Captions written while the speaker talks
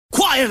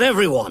Quiet,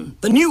 everyone.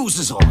 The news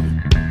is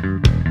on.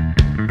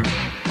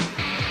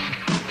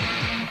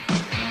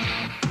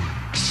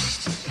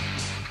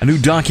 A new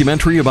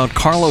documentary about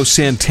Carlos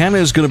Santana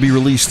is going to be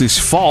released this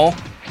fall.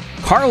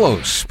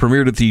 Carlos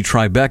premiered at the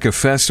Tribeca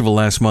Festival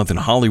last month in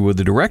Hollywood.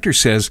 The director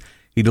says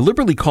he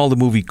deliberately called the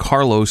movie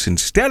Carlos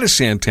instead of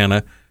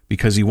Santana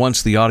because he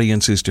wants the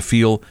audiences to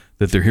feel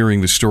that they're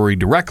hearing the story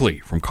directly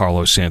from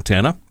Carlos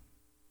Santana.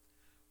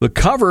 The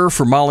cover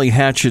for Molly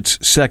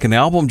Hatchett's second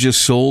album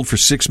just sold for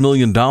 $6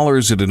 million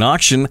at an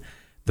auction.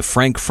 The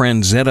Frank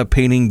Franzetta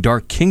painting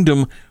Dark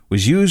Kingdom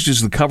was used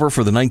as the cover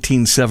for the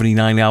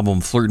 1979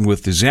 album Flirtin'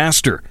 with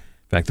Disaster.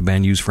 In fact, the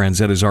band used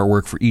Franzetta's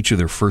artwork for each of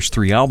their first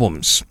three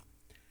albums.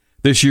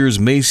 This year's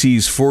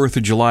Macy's 4th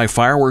of July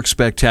Fireworks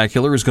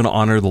Spectacular is going to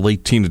honor the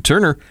late Tina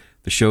Turner.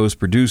 The show's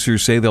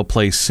producers say they'll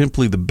play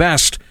Simply the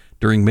Best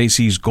during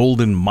Macy's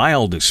Golden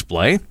Mile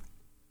display.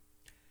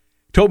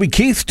 Toby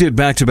Keith did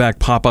back-to-back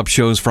pop-up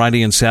shows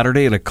Friday and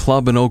Saturday at a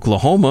club in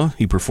Oklahoma.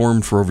 He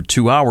performed for over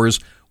 2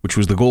 hours, which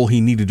was the goal he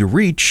needed to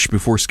reach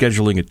before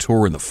scheduling a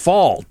tour in the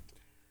fall.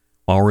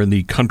 While we're in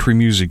the country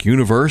music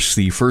universe,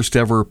 the first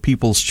ever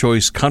People's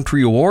Choice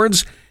Country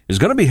Awards is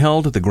going to be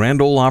held at the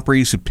Grand Ole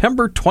Opry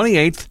September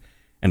 28th,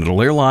 and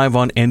it'll air live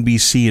on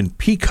NBC and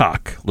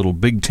Peacock. Little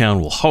Big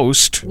Town will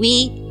host.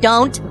 We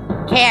don't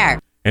care.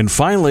 And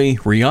finally,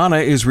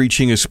 Rihanna is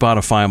reaching a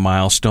Spotify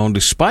milestone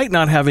despite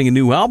not having a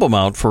new album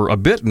out for a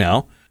bit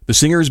now. The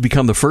singer has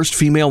become the first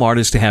female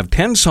artist to have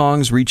 10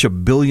 songs reach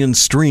 1 billion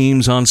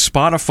streams on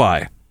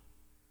Spotify.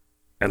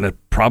 And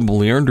that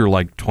probably earned her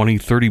like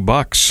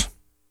 $20-30.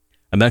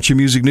 And that's your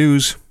music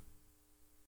news.